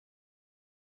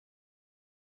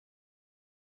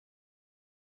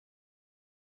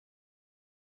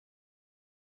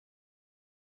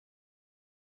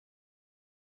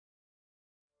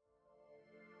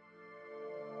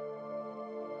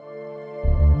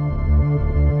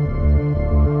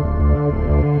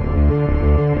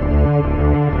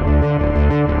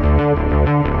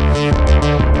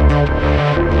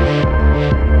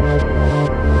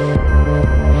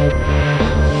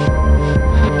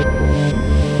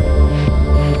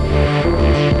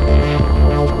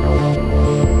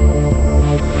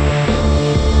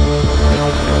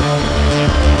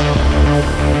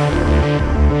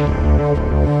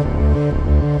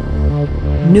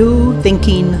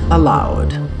Thinking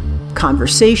Aloud.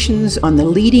 Conversations on the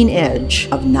leading edge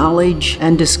of knowledge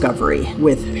and discovery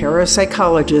with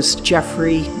parapsychologist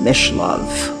Jeffrey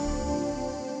Mishlove.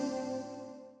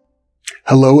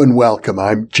 Hello and welcome.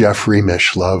 I'm Jeffrey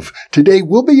Mishlove. Today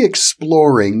we'll be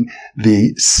exploring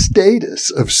the status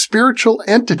of spiritual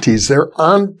entities, their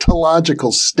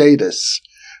ontological status.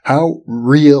 How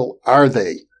real are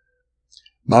they?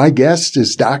 My guest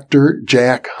is Dr.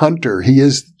 Jack Hunter. He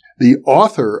is the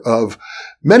author of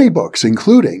many books,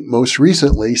 including, most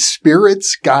recently,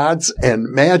 Spirits, Gods, and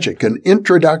Magic, an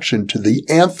introduction to the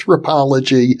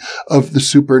anthropology of the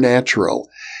supernatural.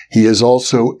 He is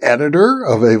also editor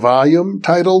of a volume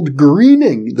titled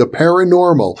Greening the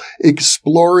Paranormal,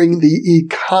 Exploring the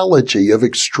Ecology of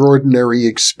Extraordinary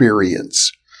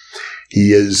Experience.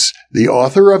 He is the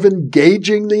author of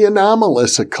Engaging the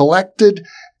Anomalous, a collected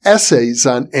essays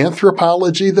on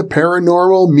anthropology, the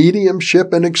paranormal,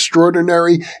 mediumship, and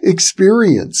extraordinary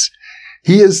experience.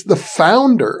 He is the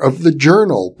founder of the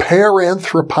journal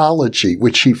Paranthropology,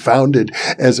 which he founded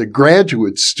as a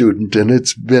graduate student, and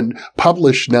it's been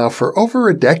published now for over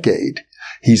a decade.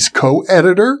 He's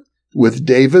co-editor with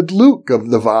David Luke of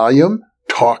the volume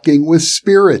Talking with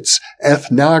Spirits,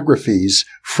 Ethnographies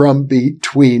from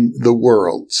Between the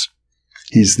Worlds.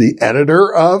 He's the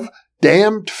editor of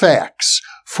Damned Facts,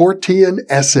 14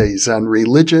 essays on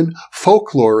religion,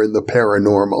 folklore, and the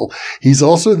paranormal. He's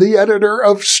also the editor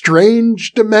of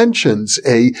Strange Dimensions,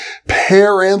 a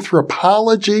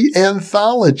paranthropology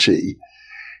anthology.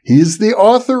 He's the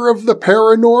author of The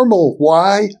Paranormal,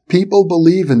 Why People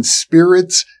Believe in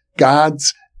Spirits,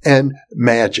 Gods, and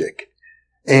Magic.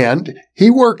 And he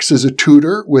works as a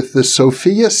tutor with the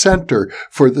Sophia Center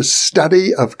for the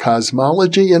Study of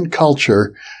Cosmology and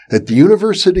Culture at the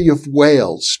University of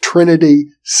Wales, Trinity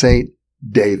St.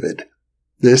 David.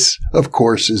 This, of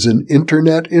course, is an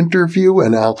internet interview,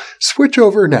 and I'll switch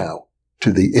over now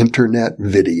to the internet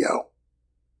video.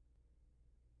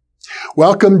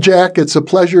 Welcome, Jack. It's a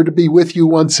pleasure to be with you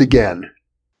once again.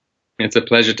 It's a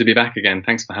pleasure to be back again.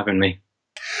 Thanks for having me.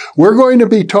 We're going to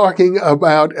be talking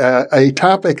about a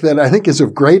topic that I think is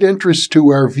of great interest to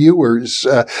our viewers.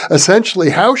 Essentially,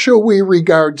 how shall we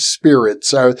regard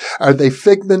spirits? Are they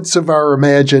figments of our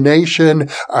imagination?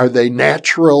 Are they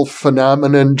natural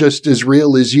phenomenon just as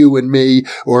real as you and me,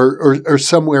 or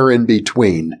somewhere in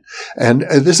between? And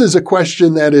this is a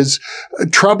question that has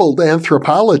troubled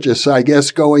anthropologists, I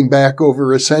guess, going back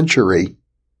over a century.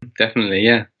 Definitely,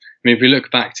 yeah. I mean, if we look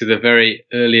back to the very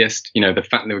earliest, the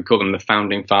fact that we call them the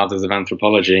founding fathers of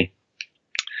anthropology,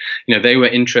 they were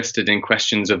interested in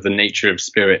questions of the nature of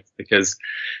spirit because,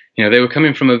 they were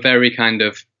coming from a very kind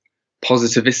of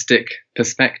positivistic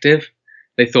perspective.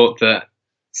 They thought that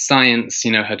science,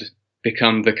 had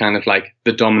become the kind of like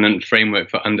the dominant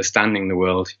framework for understanding the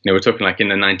world. We're talking like in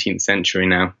the 19th century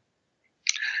now.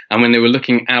 And when they were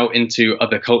looking out into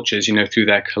other cultures, through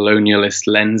their colonialist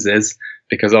lenses,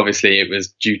 because obviously it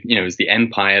was it was the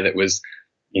empire that was,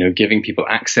 giving people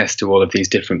access to all of these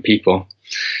different people.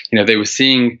 They were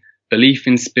seeing belief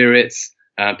in spirits,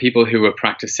 people who were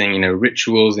practicing,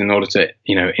 rituals in order to,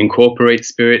 incorporate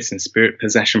spirits and spirit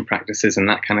possession practices and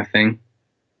that kind of thing.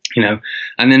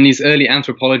 And then these early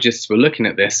anthropologists were looking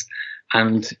at this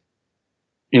and,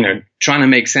 trying to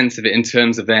make sense of it in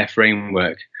terms of their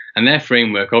framework. And their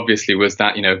framework obviously was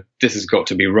that, this has got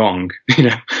to be wrong.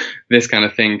 This kind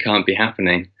of thing can't be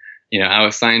happening.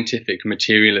 Our scientific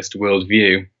materialist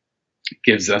worldview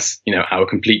gives us, our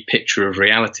complete picture of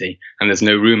reality, and there's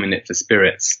no room in it for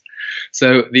spirits.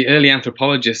 So the early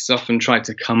anthropologists often tried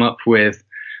to come up with,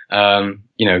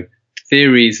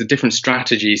 theories, different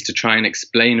strategies to try and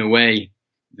explain away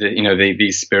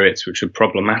these spirits which were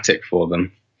problematic for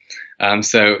them.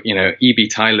 So E.B.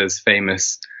 Tyler's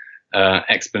famous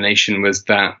explanation was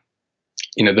that,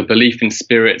 the belief in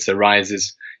spirits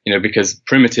arises, because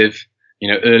primitive,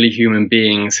 early human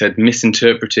beings had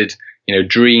misinterpreted,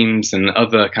 dreams and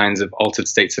other kinds of altered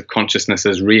states of consciousness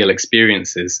as real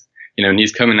experiences, and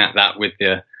he's coming at that with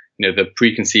the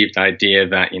preconceived idea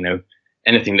that,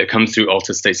 anything that comes through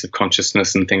altered states of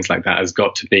consciousness and things like that has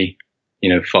got to be,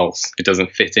 false. It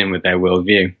doesn't fit in with their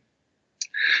worldview.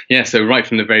 Yeah. So right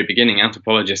from the very beginning,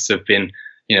 anthropologists have been,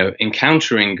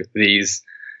 encountering these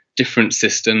different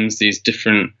systems, these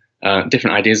different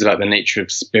ideas about the nature of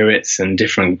spirits and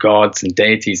different gods and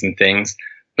deities and things,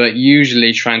 but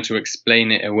usually trying to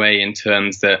explain it away in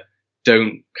terms that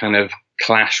don't kind of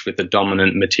clash with the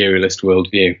dominant materialist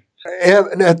worldview.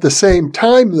 And at the same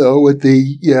time, though, with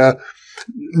the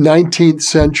 19th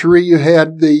century, you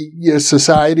had the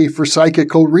Society for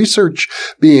Psychical Research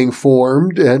being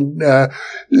formed, and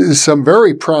some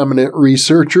very prominent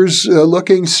researchers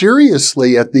looking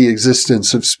seriously at the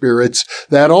existence of spirits.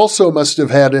 That also must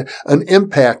have had an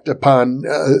impact upon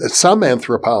some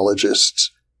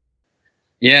anthropologists.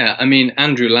 Yeah, I mean,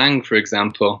 Andrew Lang, for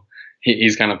example,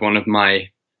 he's kind of one of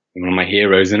my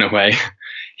heroes in a way.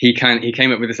 He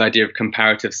came up with this idea of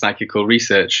comparative psychical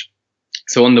research.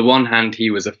 So on the one hand, he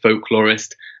was a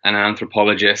folklorist and an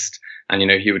anthropologist, and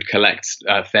he would collect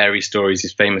fairy stories.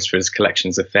 He's famous for his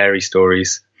collections of fairy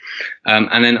stories.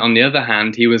 And then on the other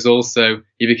hand, he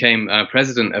became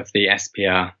president of the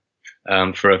SPR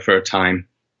for a time.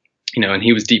 And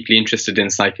he was deeply interested in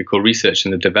psychical research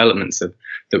and the developments that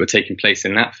were taking place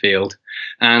in that field,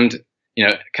 and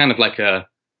kind of like a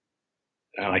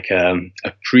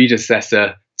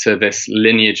predecessor to this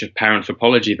lineage of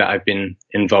paranthropology that I've been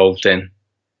involved in.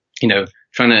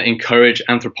 Trying to encourage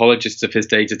anthropologists of his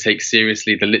day to take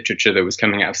seriously the literature that was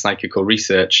coming out of psychical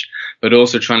research, but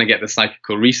also trying to get the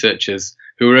psychical researchers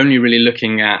who were only really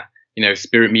looking at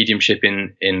spirit mediumship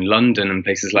in London and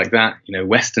places like that,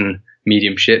 Western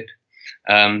mediumship.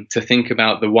 To think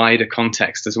about the wider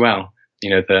context as well,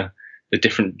 the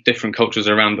different cultures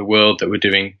around the world that were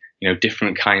doing,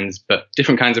 different kinds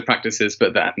of practices,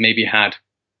 but that maybe had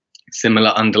similar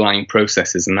underlying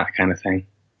processes and that kind of thing.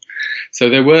 So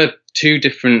there were two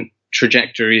different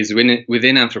trajectories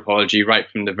within anthropology right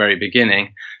from the very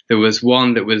beginning. There was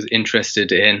one that was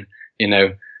interested in,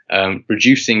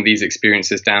 reducing these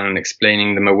experiences down and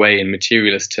explaining them away in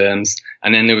materialist terms.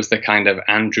 And then there was the kind of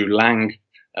Andrew Lang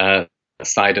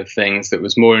side of things that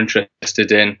was more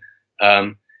interested in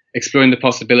exploring the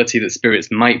possibility that spirits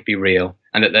might be real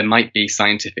and that there might be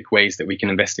scientific ways that we can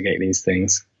investigate these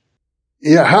things.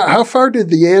 Yeah, how far did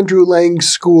the Andrew Lang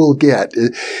school get?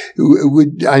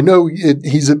 I know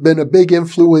he's been a big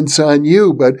influence on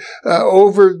you, but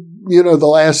over the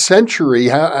last century,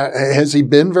 has he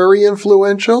been very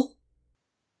influential?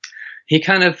 He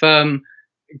kind of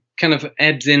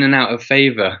ebbs in and out of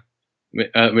favor.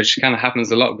 Which kind of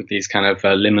happens a lot with these kind of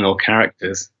liminal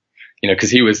characters, because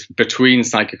he was between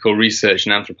psychical research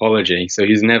and anthropology, so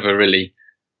he's never really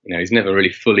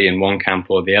fully in one camp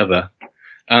or the other.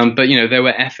 But there were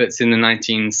efforts in the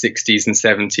 1960s and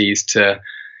 70s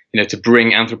to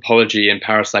bring anthropology and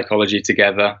parapsychology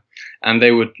together, and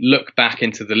they would look back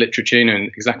into the literature in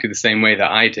exactly the same way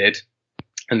that I did,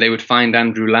 and they would find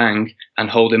Andrew Lang and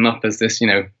hold him up as this,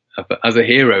 as a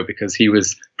hero, because he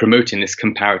was promoting this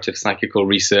comparative psychical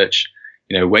research,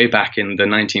 way back in the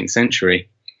 19th century.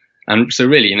 And so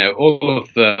really, all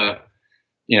of the,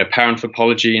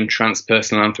 paranthropology and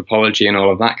transpersonal anthropology and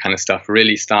all of that kind of stuff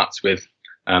really starts with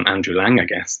Andrew Lang, I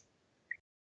guess.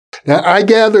 Now, I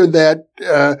gather that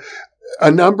a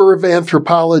number of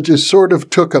anthropologists sort of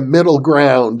took a middle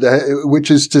ground, which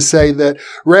is to say that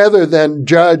rather than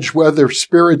judge whether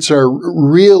spirits are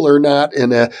real or not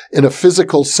in a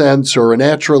physical sense or a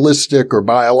naturalistic or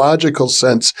biological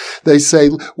sense, they say,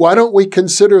 why don't we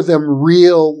consider them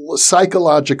real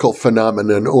psychological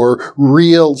phenomenon or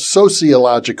real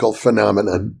sociological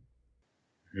phenomenon?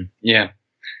 Yeah.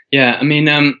 I mean,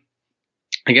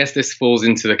 I guess this falls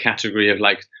into the category of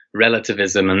like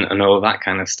relativism and all of that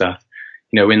kind of stuff.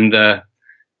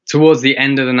 Towards the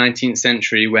end of the 19th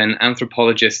century, when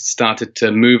anthropologists started to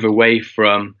move away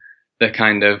from the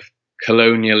kind of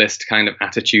colonialist kind of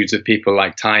attitudes of people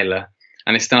like Tyler,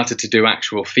 and they started to do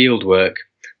actual field work,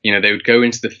 they would go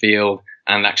into the field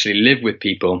and actually live with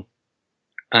people,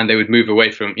 and they would move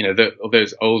away from,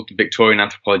 those old Victorian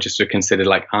anthropologists were considered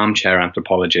like armchair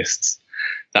anthropologists.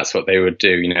 That's what they would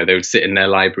do. They would sit in their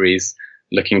libraries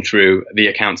looking through the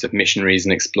accounts of missionaries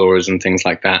and explorers and things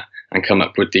like that, and come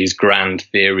up with these grand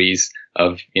theories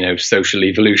of, social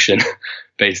evolution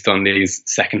based on these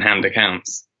secondhand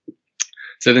accounts.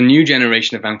 So the new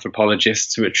generation of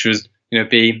anthropologists, which was,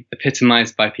 be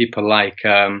epitomized by people like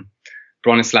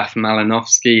Bronislaw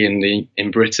Malinowski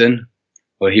in Britain,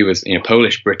 well, he was,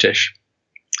 Polish-British,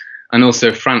 and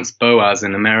also Franz Boas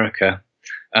in America.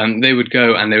 They would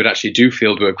go and they would actually do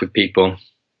field work with people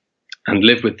and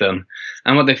live with them.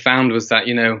 And what they found was that,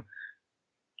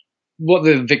 what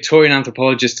the Victorian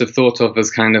anthropologists have thought of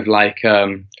as kind of like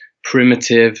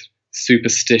primitive,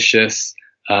 superstitious,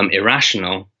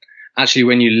 irrational, actually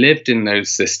when you lived in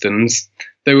those systems,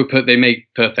 they make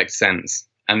perfect sense.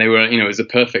 And they were, it was a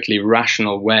perfectly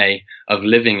rational way of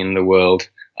living in the world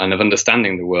and of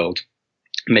understanding the world,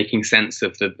 making sense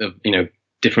of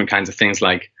different kinds of things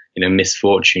like,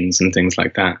 misfortunes and things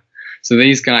like that. So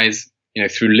these guys,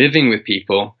 through living with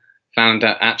people, found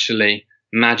that actually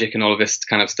magic and all of this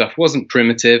kind of stuff wasn't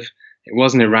primitive. it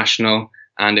wasn't irrational,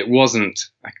 and it wasn't,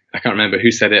 I can't remember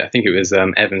who said it, I think it was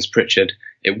Evans Pritchard,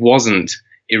 it wasn't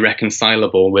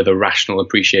irreconcilable with a rational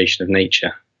appreciation of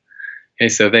nature. Okay,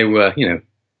 so they were,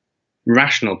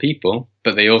 rational people,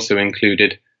 but they also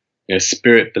included,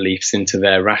 spirit beliefs into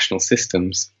their rational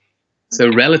systems. So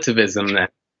relativism then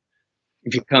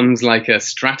becomes like a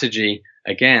strategy,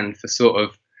 again, for sort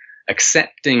of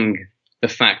accepting the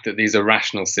fact that these are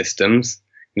rational systems,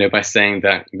 by saying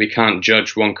that we can't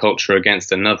judge one culture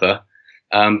against another.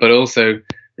 But also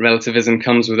relativism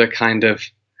comes with a kind of,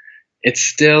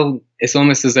 it's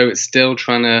almost as though it's still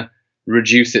trying to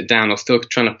reduce it down, or still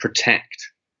trying to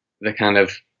protect the kind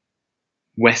of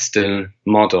Western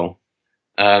model.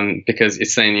 Because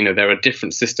it's saying, there are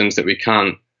different systems that we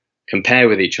can't compare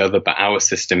with each other, but our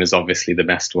system is obviously the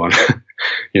best one,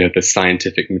 the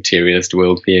scientific materialist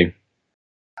worldview.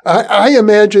 I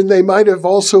imagine they might have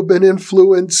also been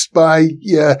influenced by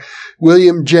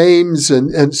William James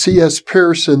and C.S.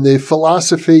 Pearson, the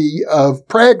philosophy of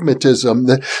pragmatism,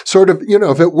 the sort of,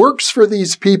 if it works for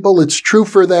these people, it's true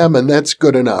for them, and that's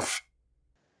good enough.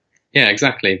 Yeah,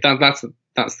 exactly. That's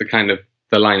the kind of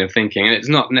the line of thinking, and it's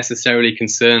not necessarily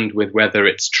concerned with whether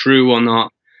it's true or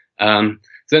not. And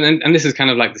this is kind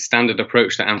of like the standard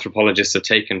approach that anthropologists have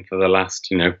taken for the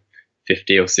last,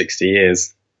 50 or 60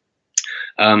 years.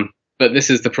 But this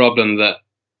is the problem that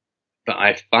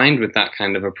I find with that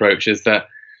kind of approach, is that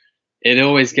it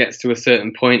always gets to a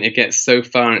certain point, it gets so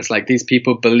far, and it's like these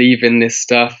people believe in this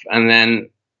stuff, and then,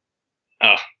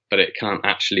 but it can't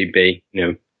actually be,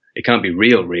 it can't be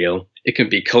real. It can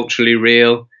be culturally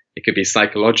real, it could be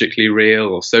psychologically real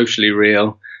or socially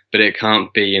real, but it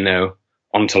can't be,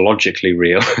 ontologically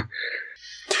real.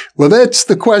 Well, that's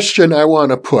the question I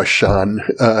want to push on.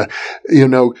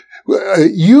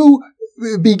 You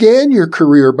began your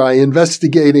career by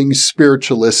investigating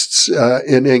spiritualists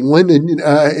in England, and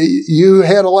you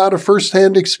had a lot of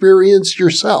firsthand experience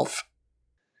yourself.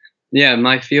 Yeah,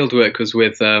 my fieldwork was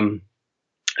with a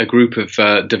group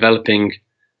of developing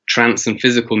trance and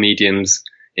physical mediums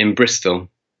in Bristol,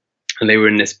 and they were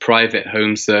in this private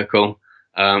home circle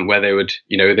where they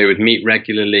would meet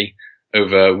regularly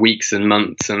over weeks and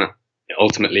months, and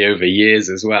ultimately over years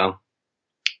as well,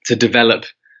 to develop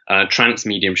trance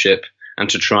mediumship and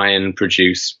to try and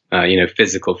produce,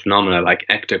 physical phenomena like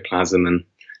ectoplasm and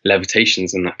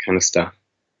levitations and that kind of stuff.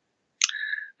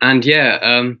 And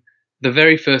the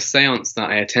very first seance that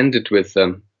I attended with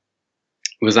them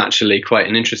was actually quite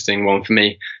an interesting one for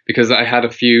me, because I had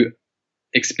a few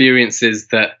experiences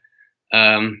that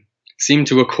seemed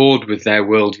to accord with their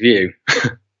worldview.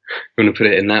 I'm going to put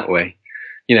it in that way.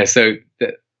 It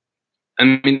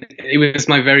was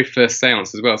my very first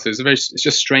seance as well. So it's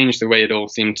just strange the way it all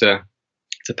seemed to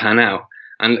pan out.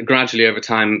 And gradually over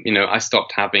time, I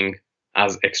stopped having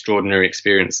as extraordinary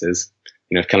experiences,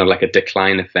 kind of like a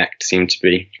decline effect seemed to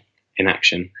be in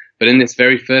action. But in this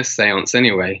very first seance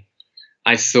anyway,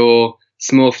 I saw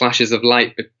small flashes of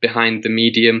light behind the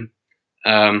medium.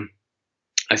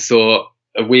 I saw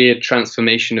a weird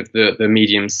transformation of the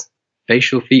medium's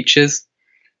facial features,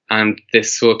 and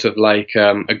this sort of like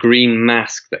a green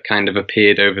mask that kind of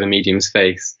appeared over the medium's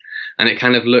face. And it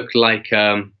kind of looked like,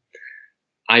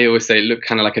 I always say it looked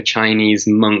kind of like a Chinese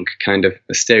monk, kind of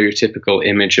a stereotypical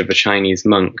image of a Chinese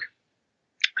monk.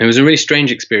 It was a really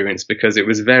strange experience because it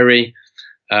was very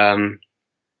kind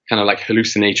of like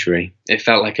hallucinatory. It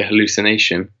felt like a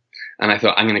hallucination. And I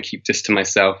thought, I'm going to keep this to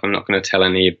myself. I'm not going to tell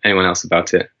anyone else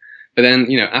about it. But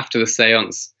then, after the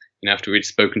seance, after we'd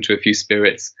spoken to a few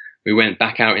spirits, we went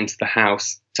back out into the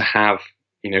house to have,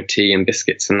 tea and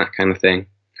biscuits and that kind of thing.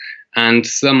 And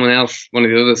someone else, one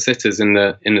of the other sitters in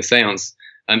the seance,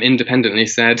 independently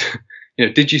said,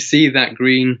 did you see that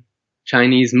green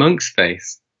Chinese monk's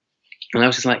face? And I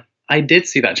was just like, I did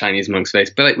see that Chinese monk's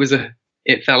face, but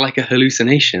it felt like a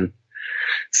hallucination.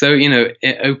 So,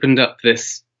 it opened up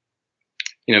this,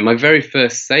 my very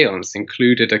first seance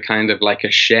included a kind of like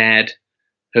a shared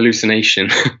hallucination,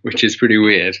 which is pretty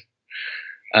weird.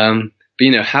 But,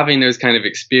 having those kind of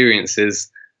experiences,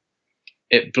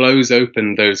 it blows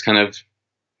open those kind of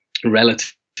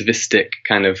relativistic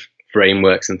kind of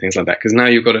frameworks and things like that. Because now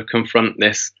you've got to confront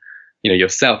this,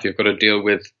 yourself. You've got to deal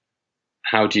with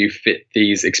how do you fit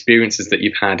these experiences that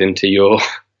you've had into your,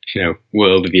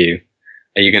 worldview.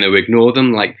 Are you going to ignore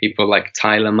them like people like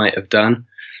Tyler might have done,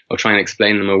 or try and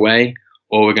explain them away,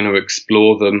 or we're going to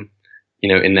explore them,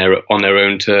 on their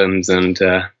own terms and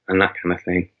that kind of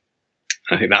thing.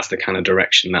 I think that's the kind of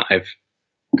direction that I've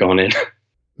gone in.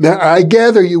 Now, I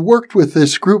gather you worked with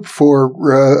this group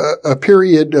for a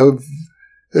period of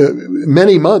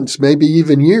many months, maybe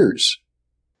even years.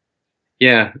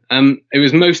 Yeah, it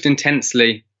was most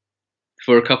intensely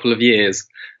for a couple of years,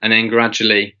 and then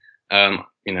gradually,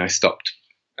 I stopped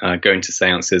going to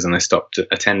seances and I stopped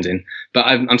attending. But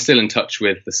I'm still in touch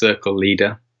with the circle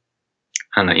leader,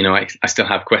 and I still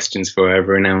have questions for her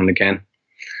every now and again.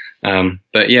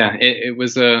 But yeah, it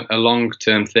was a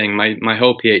long-term thing. My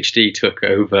whole PhD took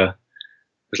over, it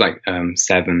was like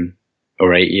 7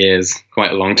 or 8 years,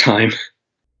 quite a long time.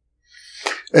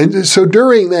 And so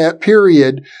during that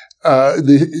period,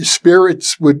 the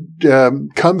spirits would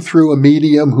come through a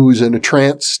medium who's in a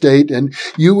trance state, and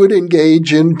you would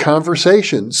engage in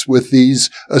conversations with these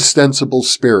ostensible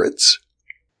spirits.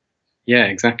 Yeah,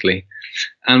 exactly.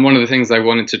 And one of the things I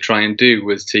wanted to try and do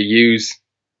was to use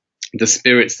the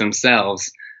spirits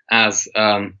themselves as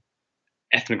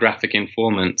ethnographic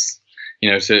informants,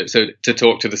 so to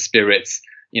talk to the spirits,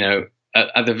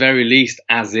 at the very least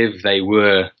as if they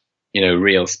were,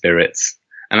 real spirits.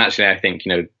 And actually, I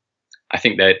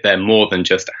think they're more than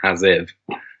just as if.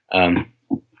 But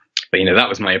that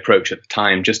was my approach at the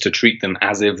time, just to treat them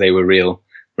as if they were real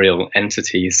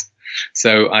entities.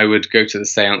 So I would go to the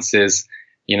seances.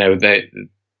 One of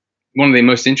the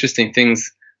most interesting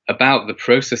things about the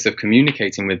process of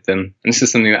communicating with them, and this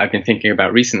is something that I've been thinking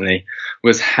about recently,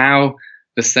 was how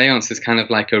the seance is kind of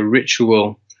like a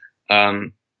ritual.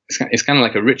 It's kind of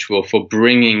like a ritual for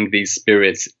bringing these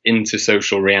spirits into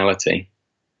social reality.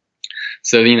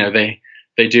 So,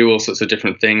 they do all sorts of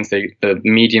different things. The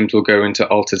mediums will go into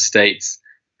altered states.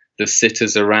 The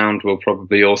sitters around will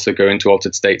probably also go into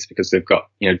altered states because they've got,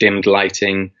 dimmed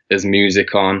lighting, there's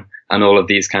music on, and all of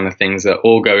these kind of things are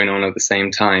all going on at the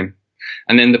same time.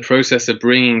 And then the process of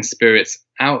bringing spirits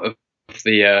out of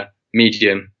the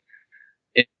medium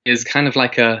is kind of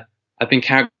like I've been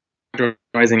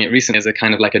characterizing it recently as a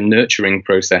kind of like a nurturing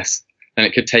process. And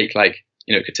it could take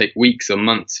it could take weeks or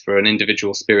months for an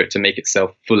individual spirit to make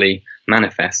itself fully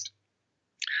manifest.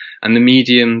 And the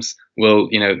mediums will,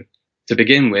 to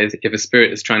begin with, if a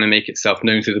spirit is trying to make itself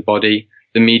known through the body,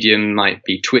 the medium might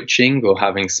be twitching or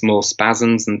having small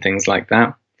spasms and things like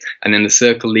that. And then the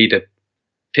circle leader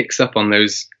picks up on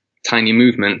those tiny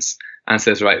movements and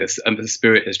says, right, the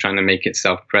spirit is trying to make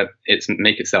itself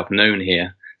known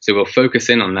here. So we'll focus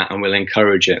in on that and we'll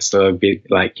encourage it. So it'll be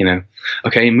like,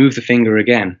 okay, move the finger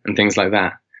again and things like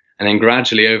that. And then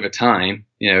gradually over time,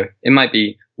 it might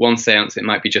be one seance, it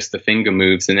might be just the finger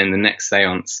moves. And then the next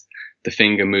seance, the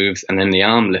finger moves and then the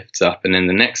arm lifts up. And then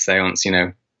the next seance,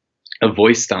 a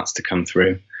voice starts to come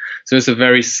through. So it's a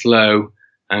very slow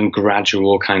and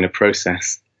gradual kind of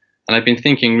process. And I've been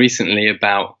thinking recently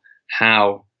about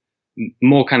how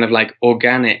more kind of like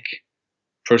organic,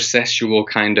 processual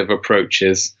kind of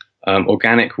approaches,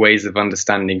 organic ways of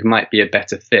understanding might be a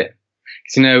better fit.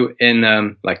 Because,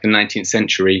 in like the 19th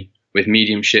century with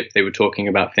mediumship, they were talking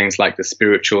about things like the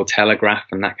spiritual telegraph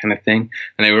and that kind of thing.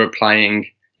 And they were applying,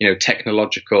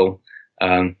 technological,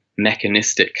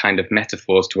 mechanistic kind of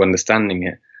metaphors to understanding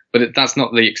it. But that's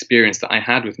not the experience that I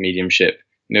had with mediumship.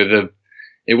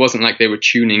 It wasn't like they were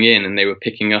tuning in and they were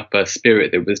picking up a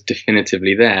spirit that was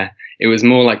definitively there. It was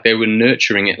more like they were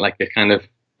nurturing it like a kind of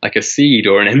like a seed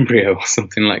or an embryo or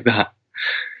something like that.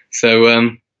 So,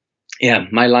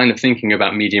 my line of thinking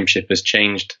about mediumship has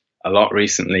changed a lot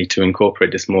recently to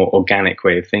incorporate this more organic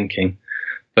way of thinking.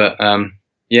 But,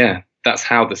 that's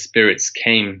how the spirits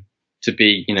came to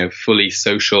be, fully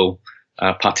social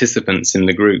participants in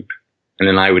the group. And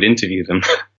then I would interview them.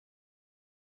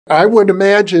 I would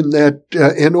imagine that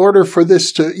in order for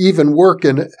this to even work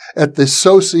at the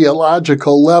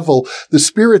sociological level, the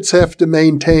spirits have to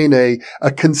maintain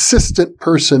a consistent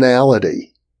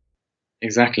personality.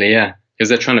 Exactly, yeah. Because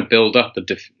they're trying to build up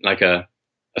a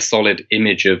solid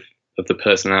image of the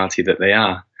personality that they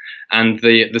are. And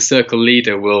the circle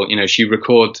leader will, she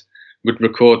would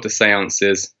record the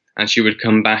seances and she would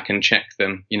come back and check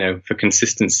them, for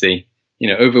consistency,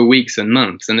 over weeks and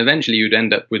months. And eventually you'd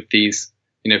end up with these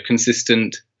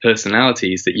consistent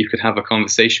personalities that you could have a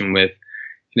conversation with,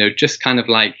 just kind of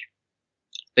like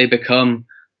they become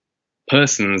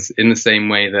persons in the same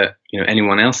way that,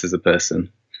 anyone else is a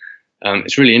person.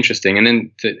 It's really interesting. And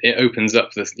then it opens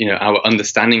up this, our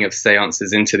understanding of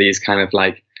seances into these kind of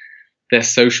like they're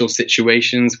social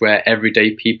situations where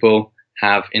everyday people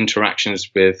have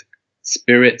interactions with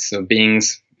spirits or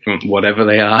beings from whatever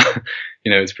they are.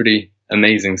 It's pretty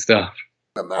amazing stuff.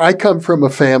 I come from a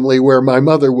family where my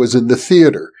mother was in the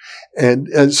theater.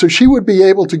 And so she would be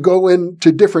able to go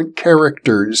into different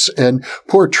characters and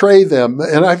portray them.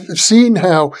 And I've seen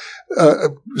how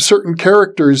certain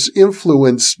characters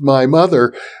influenced my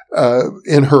mother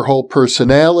in her whole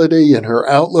personality and her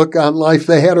outlook on life.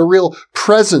 They had a real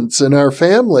presence in our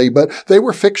family, but they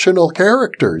were fictional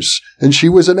characters, and she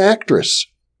was an actress.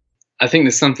 I think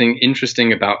there's something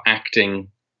interesting about acting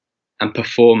and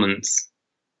performance,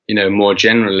 more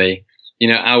generally.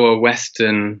 Our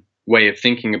Western way of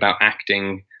thinking about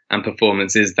acting and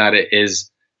performance is that it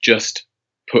is just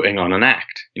putting on an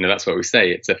act. That's what we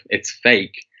say. It's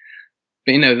fake.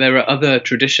 But, there are other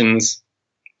traditions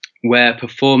where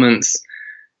performance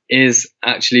is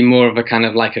actually more of a kind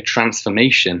of like a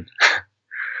transformation.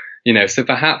 So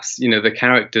perhaps, the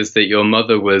characters that your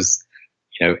mother was,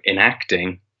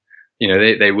 enacting,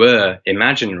 they were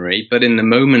imaginary, but in the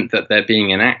moment that they're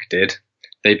being enacted,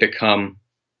 they become,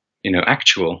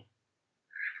 actual.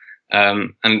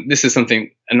 And this is a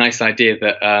nice idea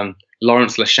that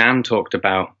Lawrence Lasham talked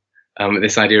about,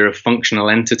 this idea of functional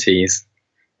entities.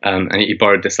 And he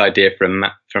borrowed this idea from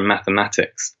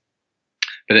mathematics.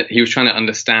 But he was trying to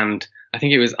understand, I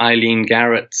think it was Eileen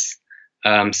Garrett's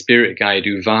spirit guide,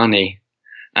 Uvani.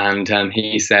 And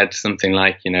he said something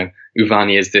like,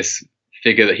 Uvani is this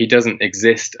figure that he doesn't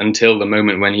exist until the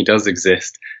moment when he does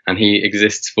exist. And he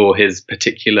exists for his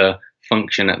particular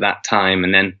function at that time.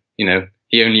 And then,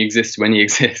 he only exists when he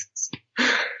exists.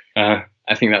 I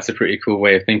think that's a pretty cool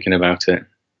way of thinking about it.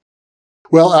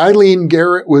 Well, Eileen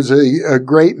Garrett was a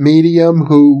great medium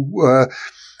who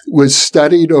was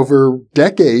studied over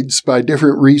decades by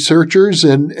different researchers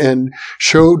and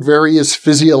showed various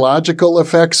physiological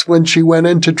effects when she went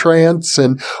into trance,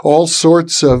 and all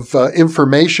sorts of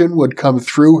information would come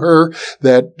through her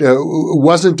that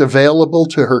wasn't available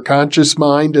to her conscious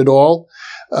mind at all.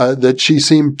 That she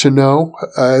seemed to know.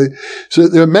 So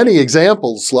there are many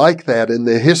examples like that in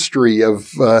the history of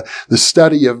the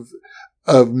study of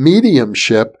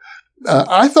mediumship.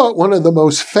 I thought one of the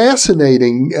most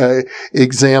fascinating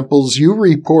examples you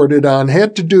reported on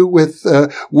had to do with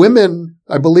women.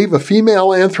 I believe a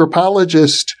female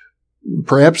anthropologist,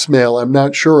 perhaps male, I'm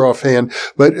not sure offhand,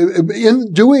 but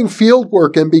in doing field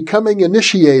work and becoming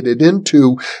initiated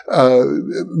into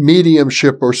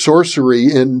mediumship or sorcery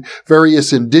in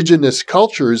various indigenous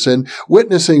cultures and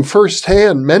witnessing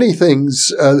firsthand many things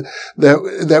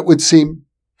that would seem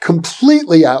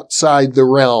completely outside the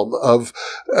realm of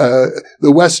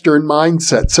the Western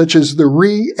mindset, such as the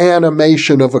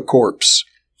reanimation of a corpse.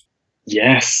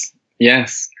 Yes.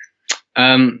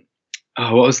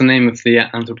 What was the name of the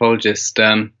anthropologist?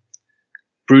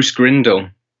 Bruce Grindle.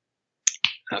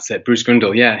 That's it, Bruce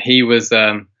Grindle. Yeah, he was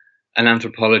an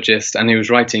anthropologist, and he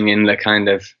was writing in the kind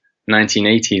of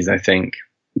 1980s, I think.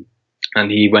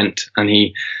 And he went, and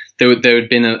there had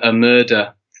been a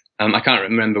murder. I can't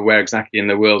remember where exactly in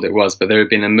the world it was, but there had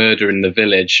been a murder in the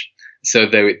village. So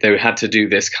they had to do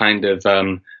this kind of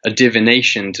a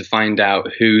divination to find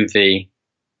out who the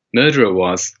murderer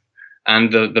was.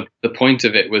 And the point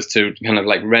of it was to kind of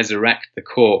like resurrect the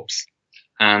corpse,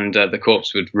 and the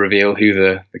corpse would reveal who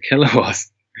the killer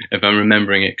was, if I'm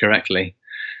remembering it correctly.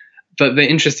 But the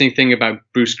interesting thing about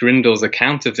Bruce Grindle's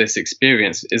account of this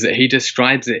experience is that he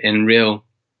describes it in real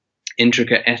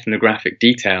intricate ethnographic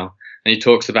detail. And he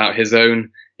talks about his own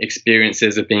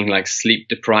experiences of being like sleep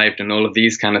deprived and all of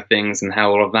these kind of things, and how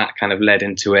all of that kind of led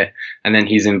into it. And then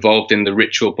he's involved in the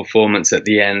ritual performance at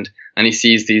the end, and he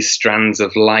sees these strands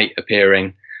of light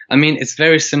appearing. I mean, it's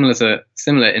very similar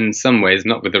in some ways,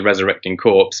 not with the resurrecting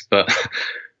corpse, but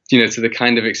to the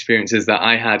kind of experiences that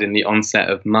I had in the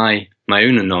onset of my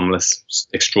own anomalous,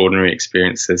 extraordinary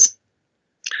experiences.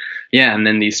 Yeah, and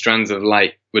then these strands of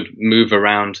light would move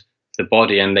around the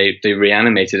body, and they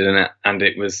reanimated in it, and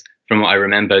it was, from what I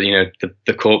remember,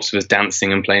 the corpse was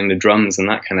dancing and playing the drums and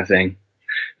that kind of thing.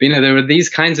 But, there are these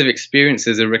kinds of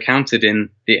experiences are recounted in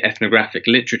the ethnographic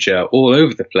literature all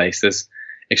over the place. There's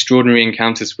extraordinary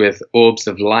encounters with orbs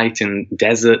of light in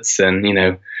deserts, and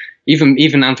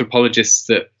even anthropologists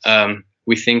that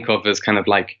we think of as kind of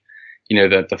like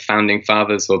the founding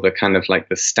fathers, or the kind of like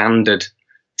the standard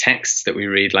texts that we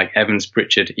read, like Evans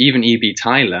Pritchard, even E.B.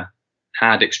 Tyler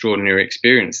had extraordinary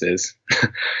experiences.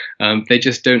 They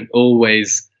just don't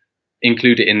always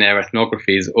include it in their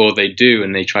ethnographies, or they do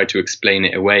and they try to explain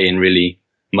it away in really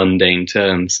mundane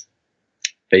terms.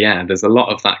 But yeah, there's a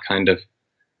lot of that kind of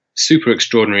super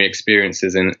extraordinary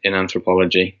experiences in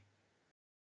anthropology.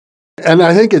 And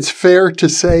I think it's fair to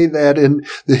say that in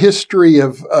the history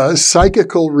of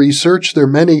psychical research, there are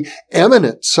many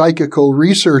eminent psychical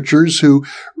researchers who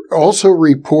also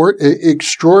report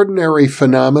extraordinary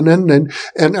phenomenon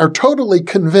and are totally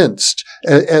convinced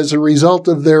as a result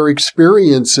of their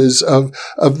experiences of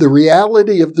the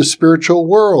reality of the spiritual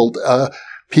world.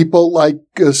 People like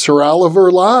Sir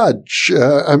Oliver Lodge,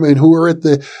 who are at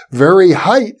the very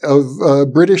height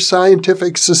of British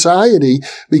Scientific Society,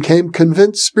 became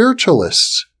convinced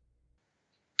spiritualists.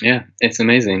 Yeah, it's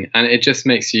amazing. And it just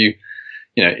makes you,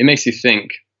 it makes you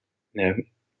think,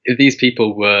 if these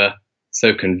people were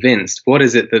so convinced, what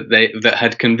is it that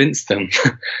had convinced them?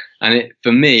 And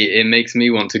for me, it makes me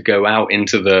want to go out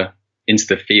into the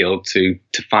field to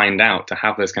find out, to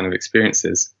have those kind of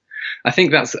experiences. I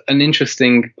think that's an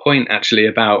interesting point, actually,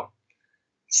 about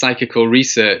psychical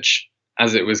research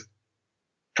as it was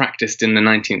practiced in the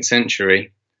 19th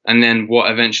century, and then what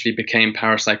eventually became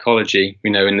parapsychology,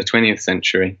 in the 20th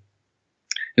century.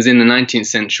 Because in the 19th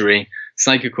century,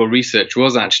 psychical research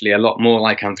was actually a lot more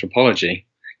like anthropology.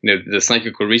 The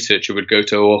psychical researcher would go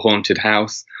to a haunted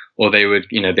house, or they would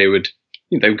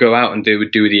go out and they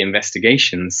would do the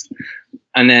investigations.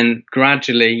 And then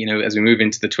gradually, as we move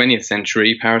into the 20th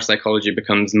century, parapsychology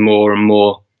becomes more and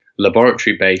more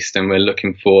laboratory based, and we're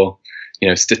looking for,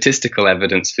 statistical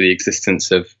evidence for the existence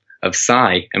of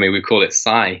psi. I mean, we call it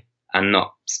psi and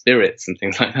not spirits and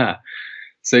things like that.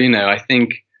 So, I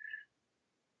think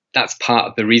that's part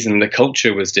of the reason the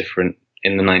culture was different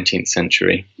in the 19th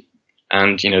century.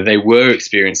 And, they were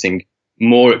experiencing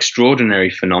more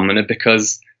extraordinary phenomena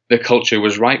because the culture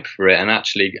was ripe for it. And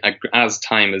actually, as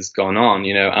time has gone on,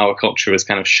 our culture has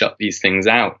kind of shut these things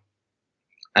out.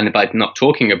 And by not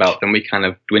talking about them, we kind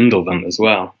of dwindle them as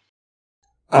well.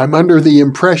 I'm under the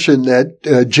impression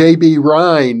that J.B.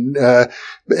 Rhine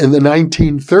in the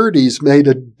 1930s made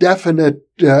a definite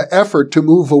effort to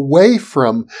move away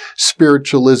from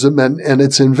spiritualism and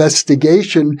its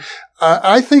investigation.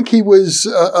 I think he was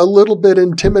a little bit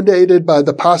intimidated by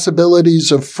the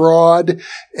possibilities of fraud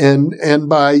and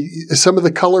by some of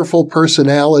the colorful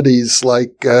personalities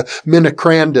like Minna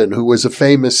Crandon, who was a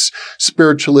famous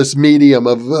spiritualist medium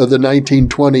of the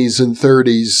 1920s and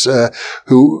 30s,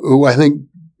 who I think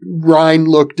Rhine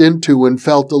looked into and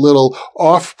felt a little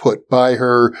off-put by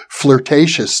her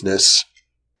flirtatiousness.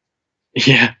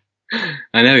 Yeah,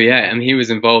 I know, yeah. I mean, he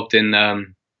was involved in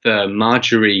the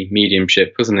Marjorie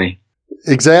mediumship, wasn't he?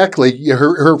 Exactly.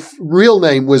 Her real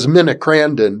name was Minna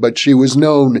Crandon, but she was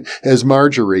known as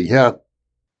Marjorie, yeah.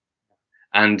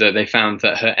 And they found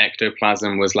that her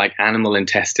ectoplasm was like animal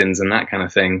intestines and that kind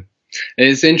of thing.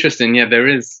 It's interesting, yeah, there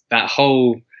is that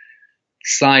whole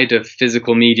side of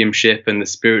physical mediumship and the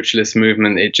spiritualist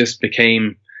movement. It just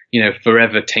became,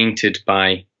 forever tainted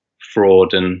by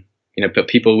fraud, and but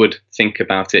people would think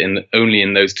about it only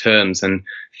in those terms and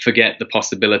forget the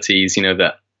possibilities,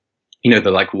 the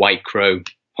like white crow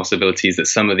possibilities that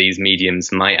some of these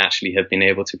mediums might actually have been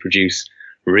able to produce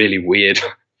really weird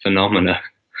phenomena.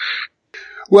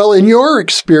 Well, in your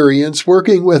experience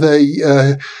working with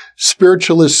a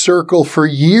spiritualist circle for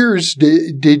years,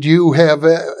 did you have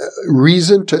a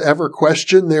reason to ever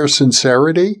question their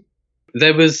sincerity?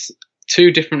 There was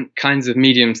two different kinds of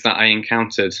mediums that I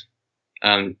encountered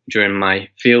during my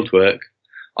field work.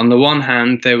 On the one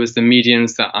hand, there was the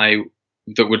mediums that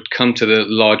would come to the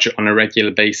lodge on a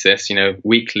regular basis,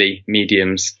 weekly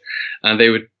mediums, and they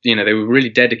were really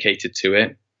dedicated to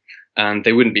it. And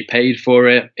they wouldn't be paid for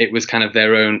it. It was kind of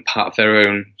part of their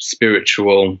own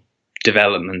spiritual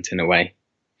development in a way,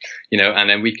 and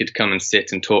then we could come and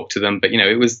sit and talk to them. But,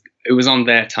 it was on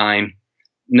their time.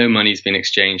 No money's been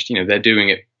exchanged. They're doing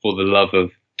it for the love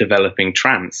of developing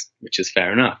trance, which is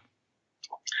fair enough.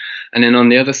 And then on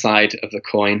the other side of the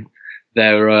coin,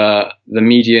 there are the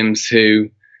mediums who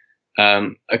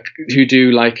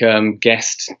do like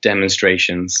guest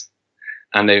demonstrations,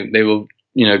 and they will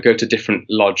go to different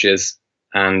lodges,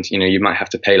 and, you might have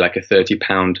to pay like a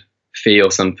 £30 fee or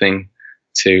something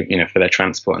to, for their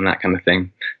transport and that kind of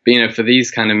thing. But, for these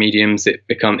kind of mediums,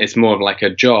 it's more of like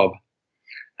a job.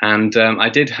 And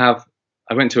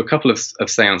I went to a couple of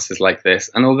seances like this.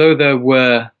 And although there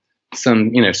were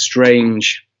some,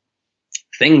 strange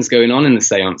things going on in the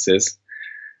seances,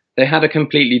 they had a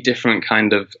completely different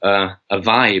kind of a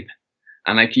vibe.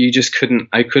 And I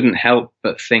couldn't help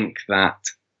but think that,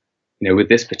 with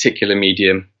this particular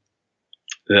medium,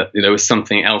 that there was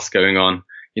something else going on,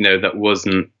 that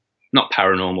wasn't not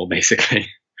paranormal, basically,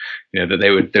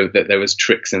 that there was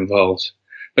tricks involved.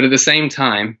 But at the same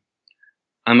time,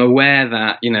 I'm aware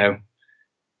that,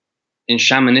 in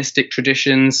shamanistic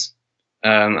traditions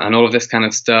and all of this kind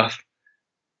of stuff,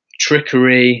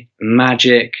 trickery,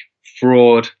 magic,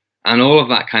 fraud, and all of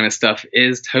that kind of stuff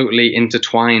is totally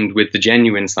intertwined with the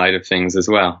genuine side of things as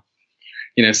well.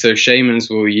 So shamans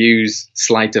will use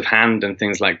sleight of hand and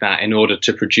things like that in order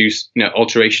to produce,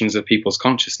 alterations of people's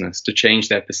consciousness, to change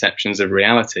their perceptions of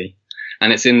reality.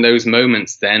 And it's in those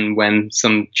moments then when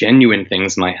some genuine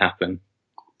things might happen.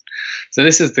 So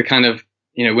this is the kind of,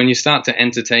 when you start to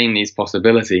entertain these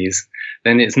possibilities,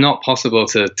 then it's not possible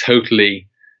to totally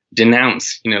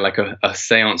denounce, like a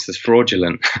seance as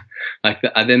fraudulent. Like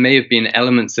there may have been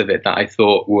elements of it that I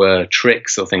thought were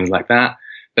tricks or things like that.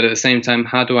 But at the same time,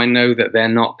 how do I know that they're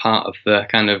not part of the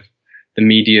kind of the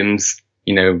medium's,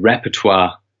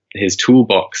 repertoire, his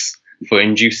toolbox for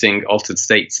inducing altered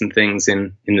states and things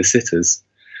in the sitters?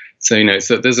 So,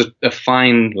 so there's a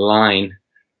fine line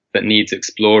that needs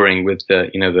exploring with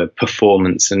the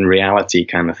performance and reality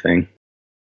kind of thing.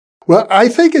 Well, I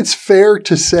think it's fair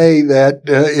to say that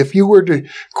if you were to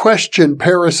question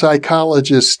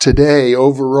parapsychologists today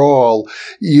overall,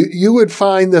 you would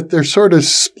find that they're sort of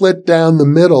split down the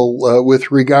middle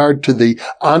with regard to the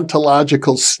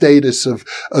ontological status of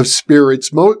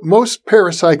spirits. Most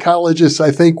parapsychologists,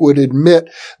 I think, would admit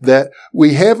that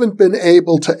we haven't been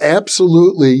able to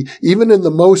absolutely, even in the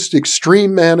most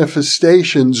extreme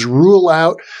manifestations, rule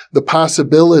out the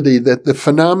possibility that the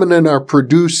phenomenon are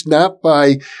produced not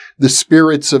by the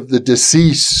spirits of the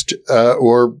deceased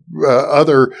or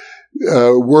other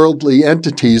worldly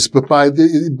entities, but by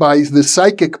the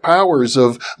psychic powers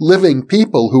of living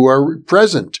people who are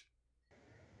present.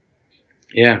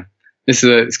 Yeah,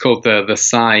 it's called the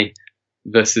psi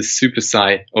versus super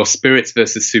psi, or spirits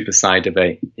versus super psi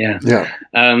debate. Yeah.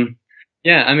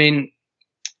 I mean,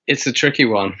 it's a tricky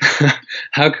one.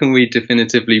 How can we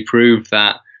definitively prove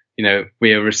that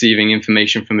we are receiving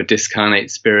information from a discarnate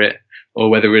spirit, or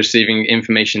whether we're receiving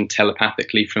information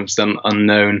telepathically from some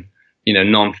unknown,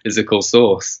 non-physical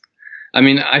source? I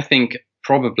mean, I think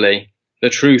probably the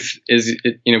truth is,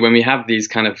 when we have these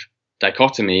kind of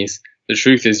dichotomies, the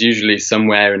truth is usually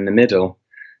somewhere in the middle.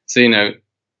 So,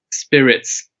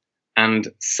 spirits and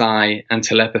psi and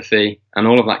telepathy and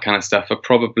all of that kind of stuff are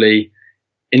probably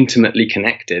intimately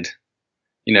connected.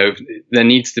 There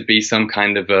needs to be some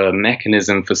kind of a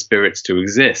mechanism for spirits to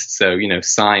exist. So,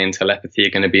 psi and telepathy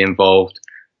are going to be involved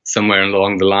somewhere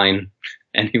along the line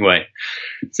anyway.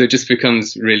 So it just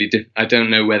becomes really, I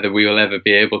don't know whether we will ever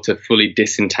be able to fully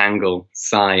disentangle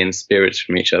psi and spirits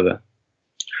from each other.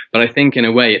 But I think in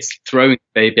a way it's throwing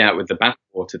the baby out with the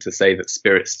bathwater to say that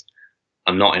spirits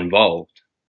are not involved.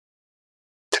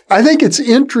 I think it's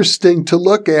interesting to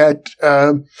look at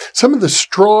some of the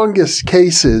strongest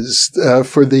cases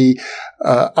for the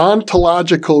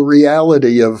ontological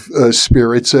reality of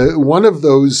spirits. One of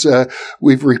those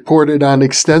we've reported on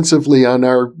extensively on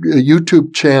our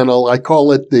YouTube channel. I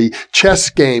call it the chess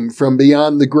game from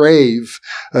beyond the grave,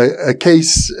 a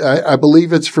case, I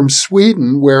believe it's from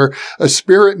Sweden, where a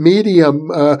spirit medium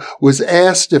was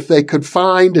asked if they could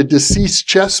find a deceased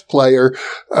chess player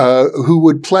who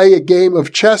would play a game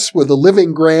of chess with a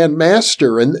living grand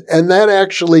master, and that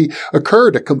actually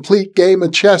occurred. A complete game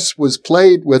of chess was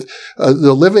played with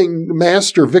the living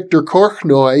master Victor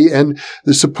Korchnoi and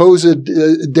the supposed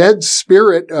dead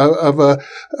spirit of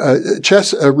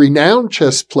a renowned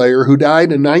chess player who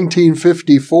died in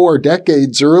 1954,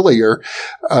 decades earlier,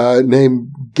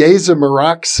 named Geza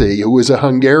Maraksi, who was a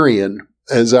Hungarian,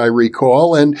 as I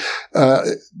recall. And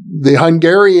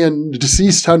the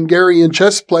deceased Hungarian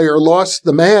chess player lost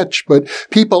the match, but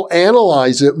people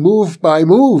analyze it move by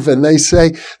move, and they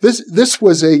say this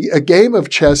was a game of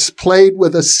chess played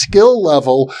with a skill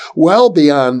level well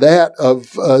beyond that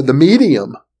of the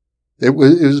medium. It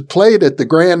was played at the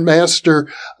grandmaster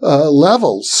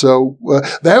level. So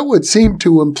that would seem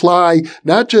to imply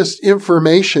not just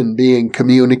information being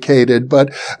communicated,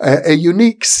 but a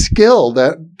unique skill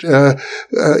that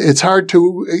it's hard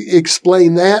to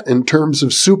explain that in terms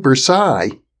of super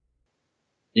psi.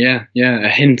 Yeah, a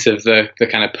hint of the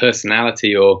kind of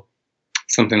personality or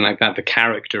something like that, the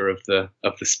character of the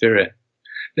spirit.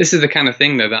 This is the kind of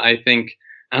thing, though, that I think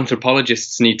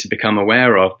anthropologists need to become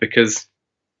aware of, because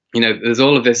there's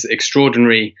all of this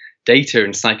extraordinary data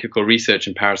in psychical research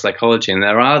and parapsychology, and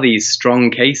there are these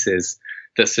strong cases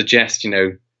that suggest,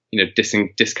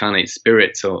 discarnate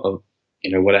spirits or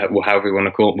whatever we want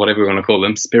to call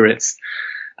them, spirits.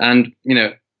 And,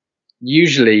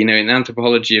 usually, in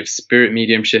anthropology of spirit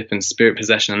mediumship and spirit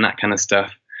possession and that kind of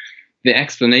stuff, the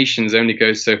explanations only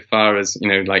go so far as,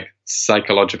 like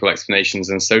psychological explanations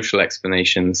and social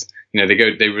explanations.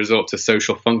 They resort to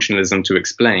social functionalism to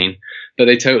explain, but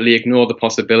they totally ignore the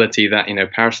possibility that,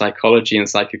 parapsychology and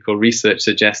psychical research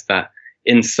suggests that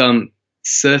in some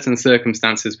certain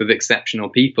circumstances with exceptional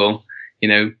people,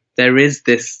 there is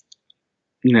this,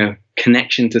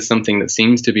 connection to something that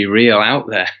seems to be real out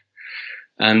there.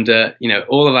 And,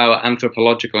 all of our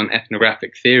anthropological and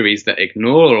ethnographic theories that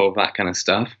ignore all of that kind of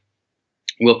stuff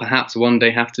will perhaps one day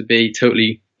have to be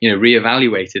totally,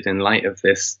 reevaluated in light of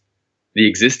the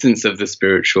existence of the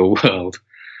spiritual world,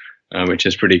 which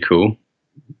is pretty cool.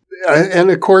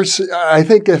 And of course, I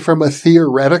think that from a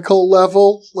theoretical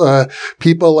level,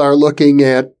 people are looking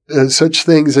at such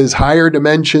things as higher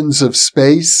dimensions of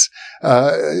space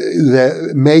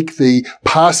that make the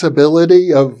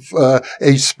possibility of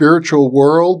a spiritual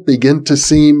world begin to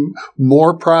seem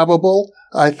more probable,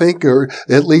 I think, or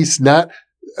at least not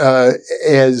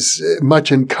as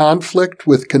much in conflict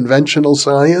with conventional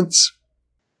science.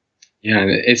 Yeah,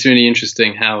 it's really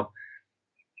interesting how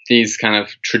these kind of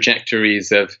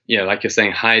trajectories of, like you're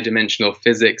saying, higher dimensional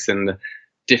physics and the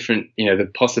different,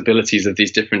 the possibilities of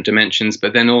these different dimensions,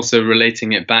 but then also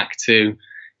relating it back to,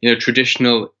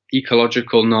 traditional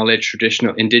ecological knowledge,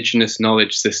 traditional indigenous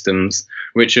knowledge systems,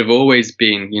 which have always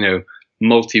been,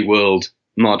 multi-world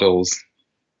models,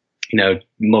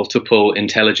 multiple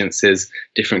intelligences,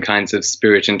 different kinds of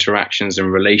spirit interactions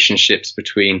and relationships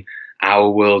between our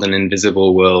world and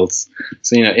invisible worlds.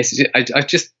 So,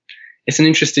 it's an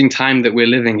interesting time that we're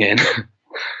living in,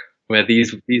 where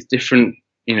these different,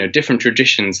 different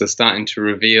traditions are starting to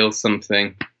reveal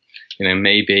something,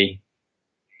 maybe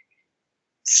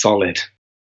solid.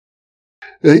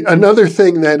 Another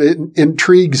thing that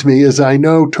intrigues me is I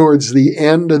know towards the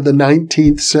end of the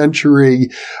 19th century,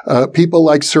 people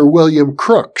like Sir William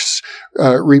Crookes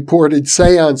reported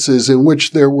seances in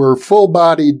which there were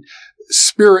full-bodied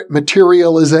spirit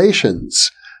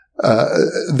materializations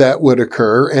that would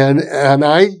occur. And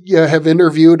I have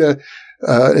interviewed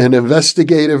an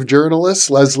investigative journalist,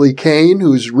 Leslie Kane,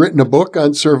 who's written a book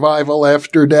on survival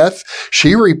after death.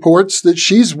 She reports that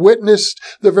she's witnessed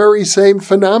the very same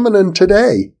phenomenon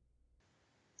today.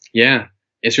 Yeah,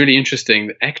 it's really interesting.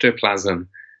 The ectoplasm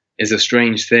is a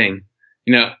strange thing.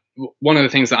 One of the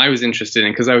things that I was interested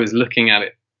in, because I was looking at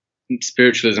it,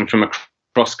 spiritualism from a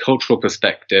cross-cultural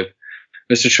perspective,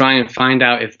 was to try and find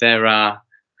out if there are,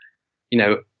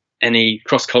 any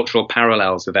cross-cultural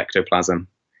parallels with ectoplasm.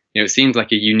 It seems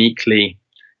like a uniquely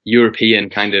European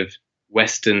kind of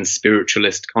Western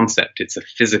spiritualist concept. It's a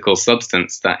physical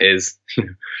substance that is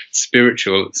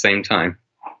spiritual at the same time.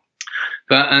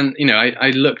 But, I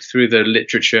looked through the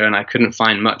literature and I couldn't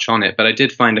find much on it, but I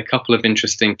did find a couple of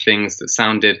interesting things that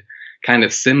sounded kind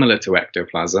of similar to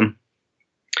ectoplasm.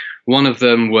 One of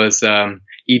them was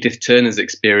Edith Turner's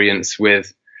experience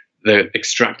with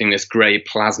extracting this grey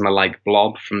plasma-like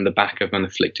blob from the back of an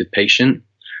afflicted patient.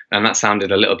 And that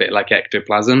sounded a little bit like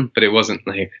ectoplasm, but it wasn't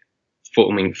like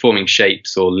forming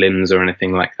shapes or limbs or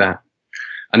anything like that.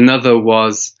 Another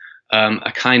was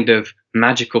a kind of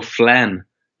magical phlegm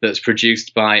that's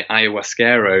produced by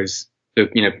ayahuasqueros. So,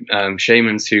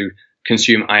 shamans who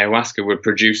consume ayahuasca would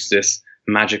produce this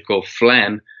magical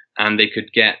phlegm, and they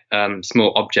could get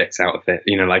small objects out of it,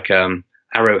 like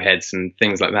arrowheads and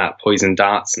things like that, poison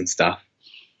darts and stuff.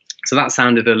 So that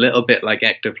sounded a little bit like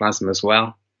ectoplasm as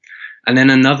well. And then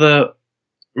another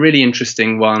really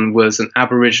interesting one was an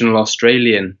Aboriginal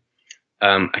Australian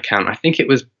account. I think it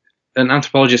was an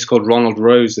anthropologist called Ronald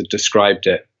Rose that described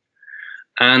it.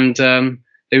 And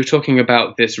they were talking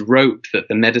about this rope that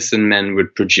the medicine men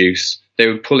would produce. They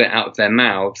would pull it out of their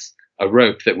mouths, a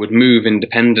rope that would move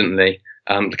independently,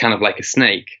 kind of like a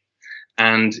snake.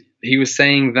 And he was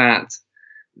saying that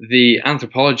the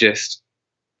anthropologist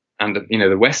and,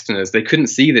 the Westerners, they couldn't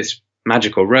see this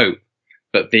magical rope,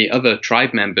 but the other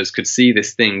tribe members could see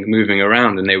this thing moving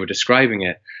around and they were describing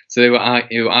it. So they were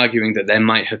arguing that there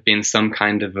might have been some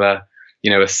kind of a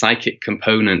psychic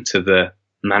component to the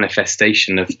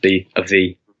manifestation of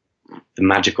the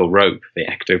magical rope, the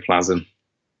ectoplasm.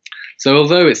 So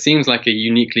although it seems like a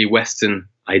uniquely Western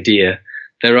idea,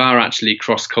 there are actually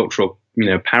cross-cultural,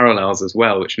 parallels as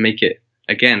well, which make it,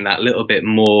 again, that little bit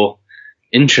more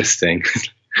interesting.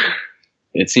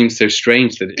 It seems so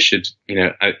strange that it should,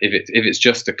 if it's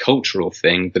just a cultural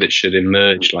thing, that it should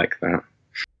emerge like that.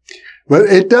 But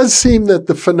it does seem that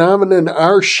the phenomenon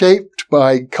are shaped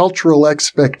by cultural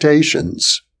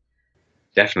expectations.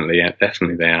 Definitely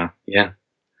they are. Yeah.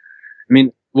 I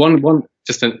mean, one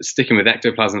just sticking with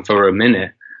ectoplasm for a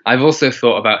minute, I've also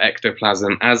thought about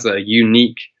ectoplasm as a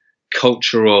unique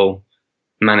cultural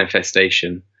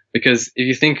manifestation, because if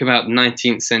you think about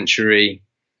 19th century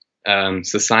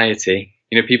society,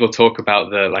 people talk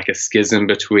about a schism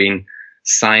between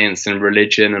science and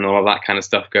religion and all of that kind of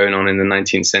stuff going on in the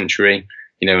 19th century,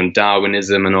 and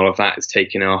Darwinism and all of that is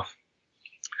taking off.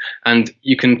 And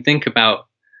you can think about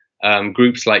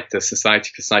groups like the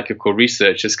Society for Psychical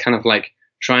Research as kind of like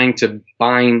trying to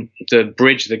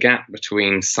bridge the gap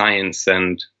between science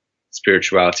and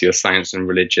spirituality, or science and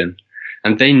religion.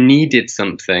 And they needed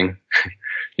something,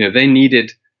 they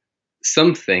needed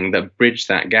something that bridged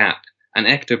that gap. And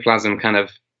ectoplasm kind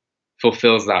of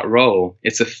fulfills that role.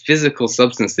 It's a physical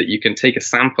substance that you can take a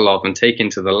sample of and take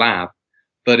into the lab,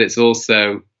 but it's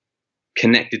also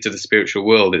connected to the spiritual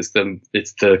world. It's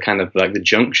the kind of like the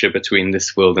juncture between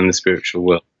this world and the spiritual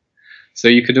world. So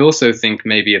you could also think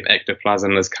maybe of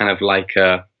ectoplasm as kind of like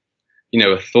a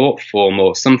thought form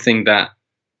or something that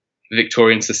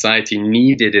Victorian society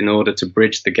needed in order to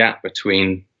bridge the gap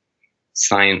between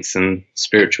science and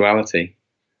spirituality.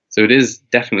 So it is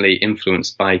definitely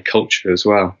influenced by culture as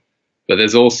well. But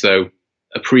there's also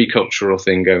a pre-cultural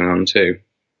thing going on too.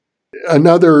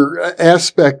 Another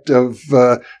aspect of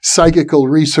psychical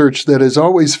research that has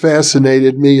always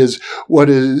fascinated me is what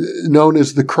is known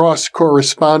as the cross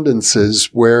correspondences,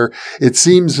 where it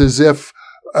seems as if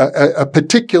a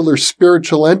particular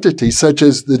spiritual entity, such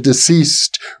as the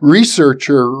deceased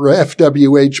researcher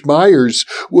F.W.H. Myers,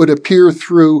 would appear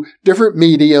through different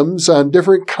mediums on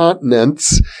different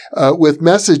continents with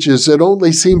messages that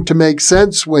only seemed to make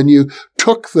sense when you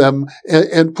took them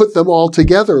and put them all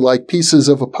together like pieces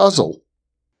of a puzzle.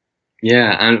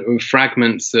 Yeah, and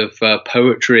fragments of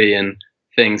poetry and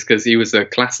things, because he was a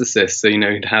classicist, so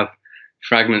you'd have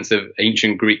fragments of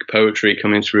ancient Greek poetry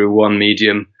coming through one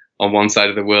medium on one side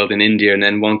of the world in India, and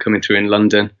then one coming through in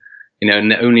London,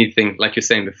 and the only thing, like you're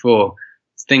saying before,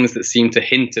 things that seem to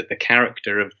hint at the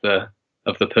character of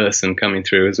the person coming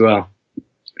through as well,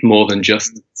 more than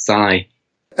just sigh.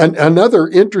 And another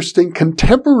interesting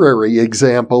contemporary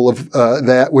example of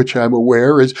that, which I'm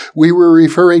aware, is we were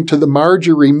referring to the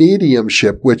Marjorie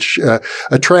mediumship, which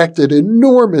attracted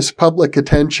enormous public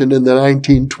attention in the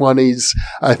 1920s,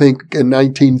 I think in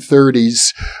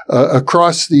 1930s,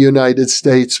 across the United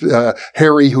States.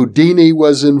 Harry Houdini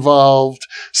was involved.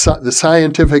 The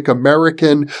Scientific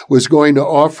American was going to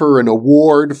offer an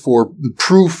award for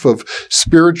proof of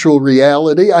spiritual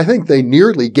reality. I think they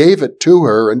nearly gave it to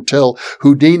her until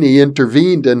Houdini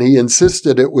intervened and he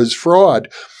insisted it was fraud.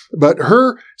 But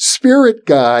her spirit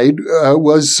guide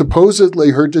was supposedly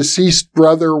her deceased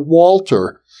brother,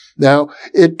 Walter. Now,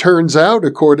 it turns out,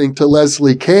 according to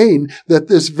Leslie Kean, that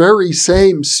this very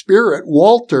same spirit,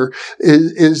 Walter,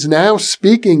 is now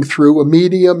speaking through a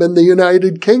medium in the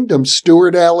United Kingdom,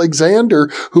 Stuart Alexander,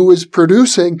 who is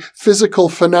producing physical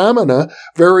phenomena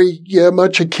very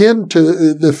much akin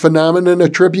to the phenomenon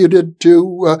attributed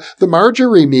to the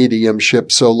Marjorie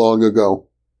mediumship so long ago.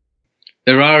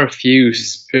 There are a few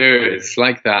spirits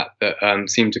like that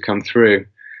seem to come through.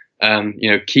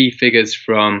 Key figures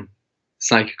from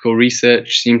psychical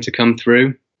research seem to come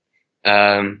through.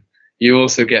 You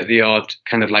also get the odd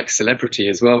kind of like celebrity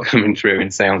as well coming through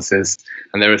in seances.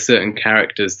 And there are certain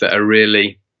characters that are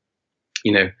really,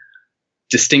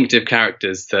 distinctive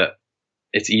characters that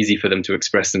it's easy for them to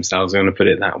express themselves. I'm going to put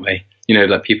it that way.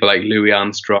 Like people like Louis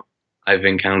Armstrong I've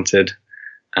encountered.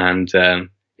 And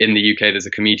in the UK, there's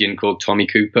a comedian called Tommy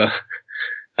Cooper.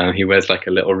 He wears like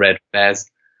a little red fez.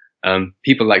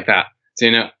 People like that.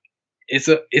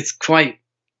 So, it's tricky.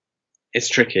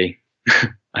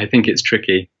 I think it's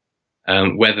tricky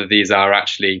whether these are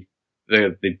actually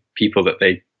the people that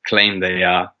they claim they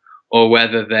are, or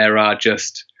whether there are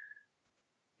just,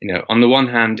 on the one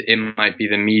hand, it might be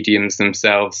the mediums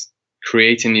themselves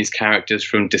creating these characters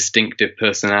from distinctive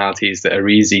personalities that are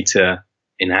easy to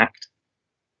enact,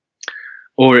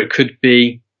 or it could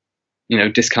be,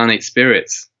 discarnate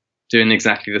spirits doing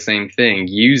exactly the same thing,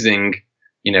 using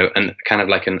and kind of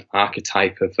like an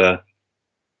archetype of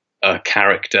a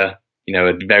character,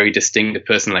 a very distinctive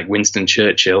person like Winston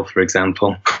Churchill, for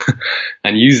example,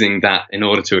 and using that in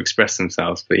order to express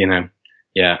themselves. But,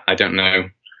 I don't know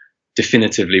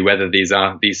definitively whether these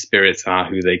spirits are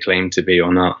who they claim to be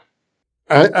or not.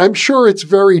 I'm sure it's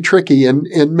very tricky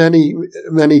in many,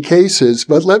 many cases,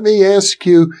 but let me ask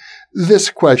you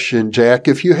this question, Jack.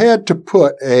 If you had to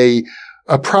put a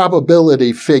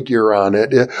probability figure on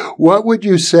it, what would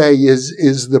you say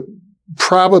is the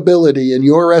probability in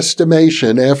your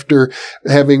estimation, after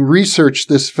having researched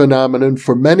this phenomenon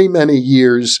for many, many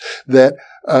years, that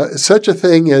such a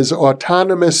thing as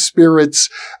autonomous spirits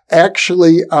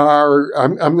actually are,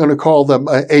 I'm going to call them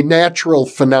a natural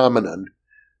phenomenon,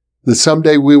 that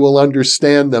someday we will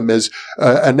understand them as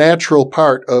a natural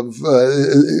part of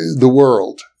the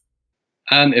world?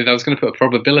 And if I was going to put a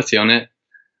probability on it,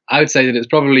 I would say that it's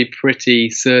probably pretty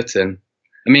certain.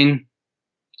 I mean,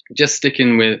 just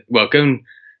sticking with,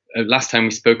 last time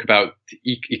we spoke about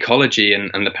ecology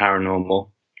and the paranormal.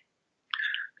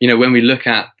 When we look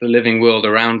at the living world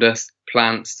around us,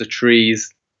 plants, the trees,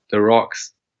 the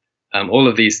rocks, all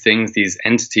of these things, these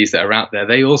entities that are out there,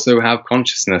 they also have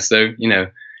consciousness. So,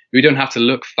 we don't have to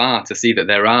look far to see that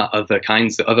there are other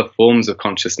forms of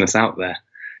consciousness out there.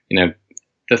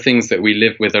 The things that we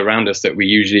live with around us that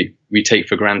we take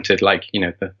for granted, like,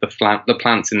 the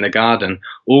plants in the garden,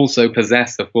 also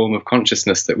possess a form of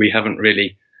consciousness that we haven't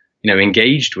really,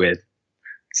 engaged with.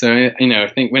 So,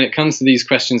 I think when it comes to these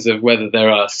questions of whether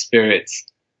there are spirits,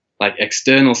 like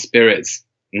external spirits,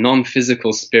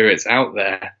 non-physical spirits out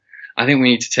there, I think we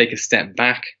need to take a step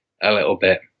back a little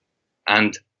bit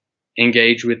and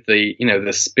engage with the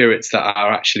spirits that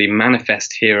are actually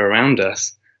manifest here around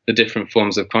us, the different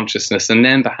forms of consciousness, and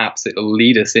then perhaps it'll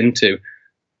lead us into,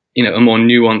 a more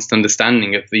nuanced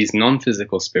understanding of these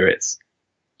non-physical spirits.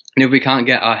 And if we can't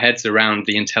get our heads around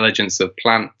the intelligence of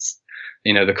plants,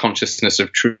 the consciousness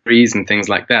of trees and things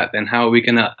like that, then how are we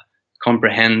going to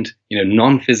comprehend,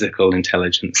 non-physical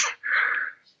intelligence?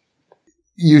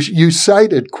 You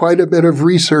cited quite a bit of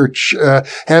research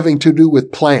having to do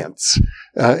with plants,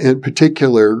 in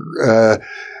particular.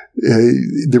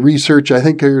 The research, I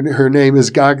think her name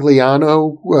is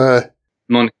Gagliano.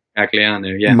 Monica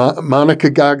Gagliano, yeah.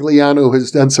 Monica Gagliano has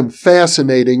done some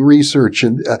fascinating research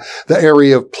in the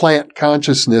area of plant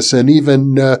consciousness, and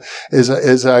even,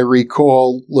 as I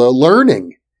recall,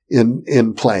 learning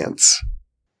in plants.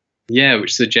 Yeah,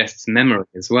 which suggests memory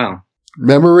as well.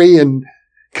 Memory and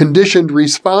conditioned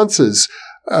responses.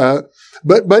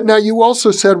 But now you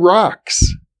also said rocks.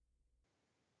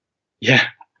 Yeah.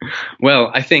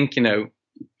 Well, I think,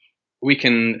 we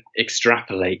can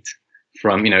extrapolate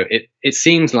from, it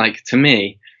seems like to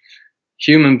me,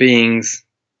 human beings,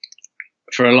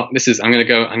 for a lot, I'm going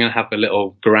to have a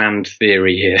little grand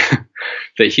theory here,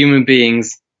 that human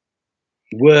beings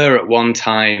were at one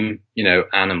time,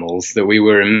 animals, that we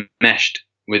were enmeshed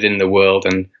within the world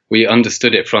and we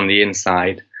understood it from the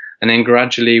inside. And then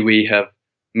gradually we have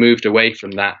moved away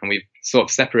from that and we've sort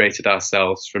of separated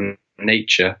ourselves from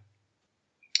nature.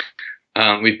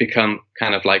 We've become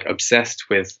kind of like obsessed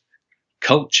with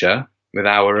culture, with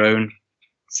our own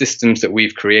systems that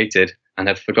we've created, and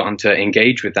have forgotten to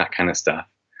engage with that kind of stuff.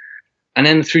 And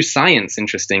then through science,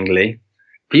 interestingly,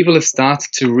 people have started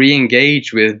to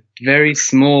re-engage with very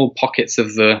small pockets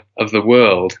of the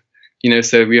world.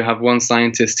 So we have one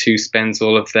scientist who spends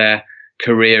all of their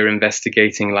career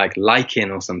investigating like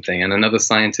lichen or something, and another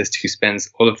scientist who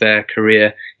spends all of their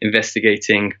career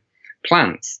investigating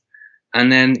plants. And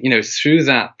then, through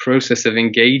that process of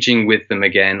engaging with them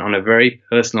again on a very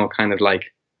personal kind of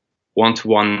like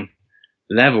one-to-one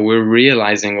level, we're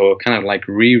realizing or kind of like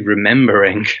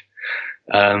re-remembering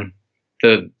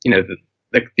the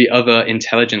other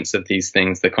intelligence of these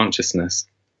things, the consciousness.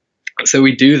 So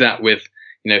we do that with,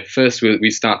 first we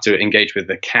start to engage with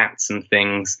the cats and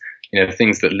things,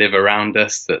 things that live around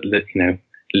us, that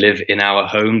live in our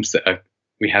homes, that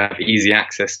we have easy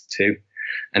access to.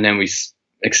 And then we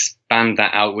expand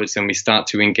that outwards and we start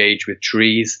to engage with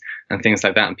trees and things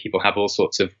like that. And people have all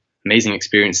sorts of amazing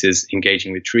experiences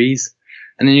engaging with trees.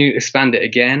 And then you expand it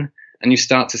again and you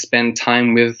start to spend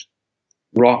time with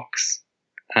rocks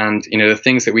and, the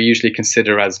things that we usually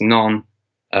consider as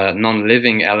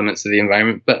non-living elements of the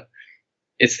environment. But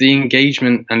it's the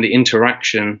engagement and the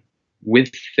interaction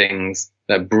with things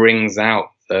that brings out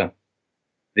the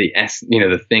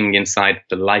thing inside,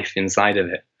 the life inside of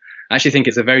it. I actually think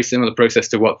it's a very similar process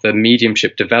to what the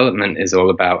mediumship development is all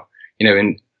about.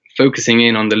 In focusing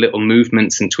in on the little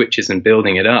movements and twitches and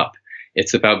building it up,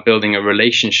 it's about building a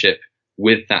relationship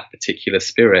with that particular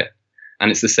spirit.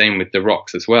 And it's the same with the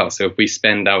rocks as well. So if we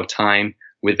spend our time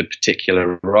with a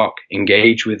particular rock,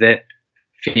 engage with it,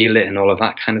 feel it and all of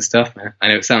that kind of stuff. I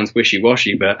know it sounds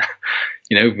wishy-washy, but,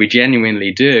 we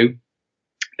genuinely do.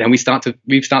 Then we start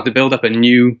to build up a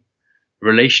new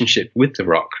relationship with the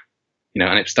rock.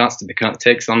 And it starts to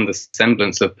takes on the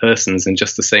semblance of persons in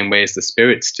just the same way as the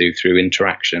spirits do through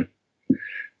interaction.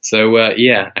 So,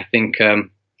 I think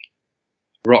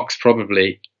rocks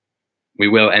probably, we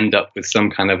will end up with some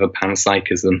kind of a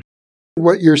panpsychism.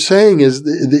 What you're saying is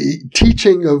the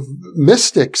teaching of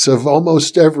mystics of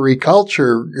almost every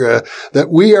culture, that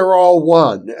we are all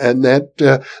one and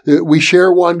that we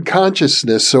share one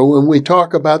consciousness. So when we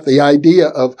talk about the idea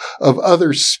of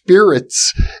other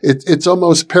spirits, it's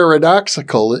almost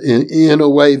paradoxical in a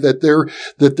way that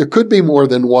there could be more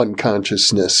than one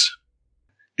consciousness.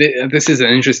 This is an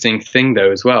interesting thing,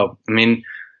 though, as well. I mean,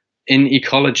 in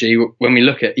ecology, when we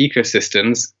look at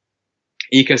ecosystems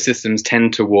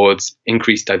tend towards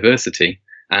increased diversity,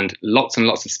 and lots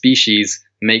of species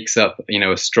makes up,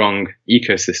 a strong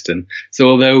ecosystem. So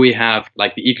although we have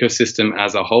like the ecosystem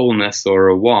as a wholeness or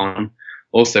a one,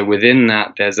 also within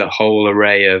that there's a whole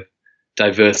array of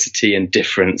diversity and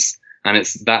difference, and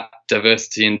it's that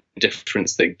diversity and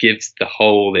difference that gives the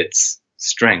whole its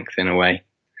strength in a way.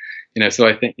 So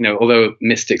I think, although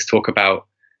mystics talk about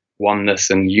oneness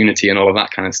and unity and all of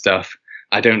that kind of stuff,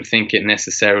 I don't think it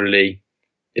necessarily,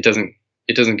 it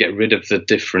doesn't get rid of the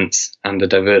difference and the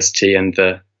diversity and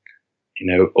the,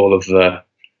 all of the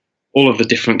all of the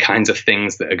different kinds of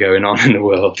things that are going on in the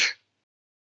world.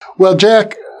 Well,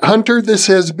 Jack Hunter, this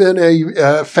has been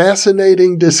a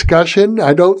fascinating discussion.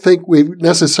 I don't think we've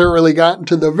necessarily gotten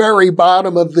to the very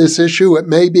bottom of this issue. It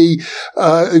may be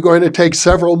going to take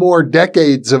several more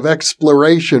decades of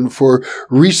exploration for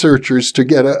researchers to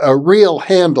get a real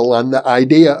handle on the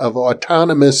idea of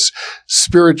autonomous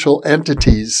spiritual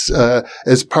entities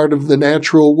as part of the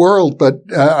natural world. But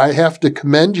I have to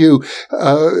commend you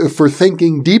for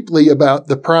thinking deeply about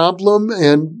the problem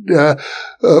and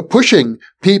pushing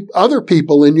other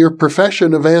people in your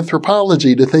profession of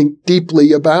anthropology to think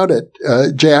deeply about it.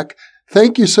 Jack,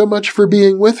 thank you so much for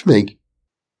being with me.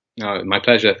 Oh, my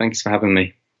pleasure. Thanks for having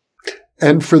me.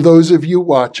 And for those of you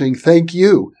watching, thank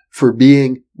you for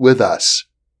being with us.